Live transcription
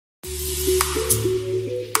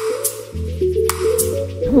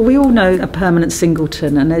all know a permanent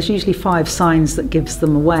singleton, and there's usually 5 signs that gives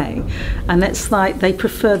them away. And it's like they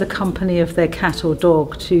prefer the company of their cat or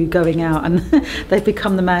dog to going out, and they've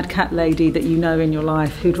become the mad cat lady that you know in your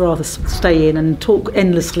life who'd rather stay in and talk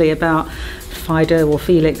endlessly about Fido or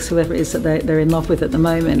Felix, whoever it is that they're in love with at the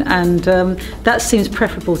moment. And that seems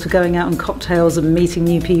preferable to going out on cocktails and meeting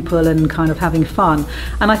new people and kind of having fun.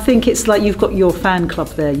 And I think it's like you've got your fan club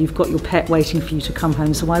there, you've got your pet waiting for you to come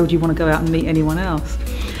home, so why would you want to go out and meet anyone else?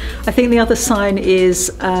 I think the other sign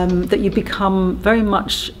is that you become very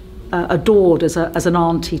much adored as an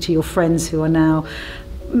auntie to your friends who are now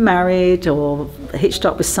married or hitched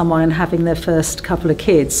up with someone and having their first couple of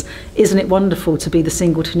kids. Isn't it wonderful to be the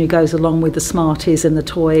singleton who goes along with the Smarties and the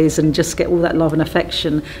toys and just get all that love and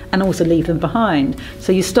affection and also leave them behind?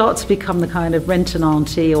 So you start to become the kind of rent-an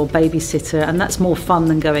auntie or babysitter, and that's more fun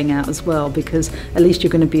than going out as well, because at least you're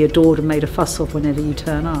going to be adored and made a fuss of whenever you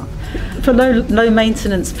turn up. For low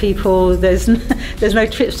maintenance people, there's no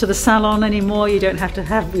trips to the salon anymore. You don't have to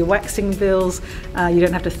have your waxing bills. You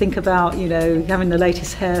don't have to think about, you know, having the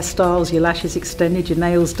latest hairstyles, your lashes extended, your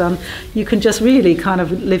nails done. You can just really kind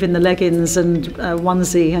of live in the leggings and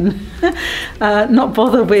onesie and not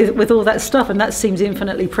bother with all that stuff, and that seems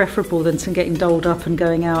infinitely preferable than to getting dolled up and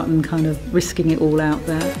going out and kind of risking it all out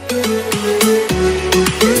there.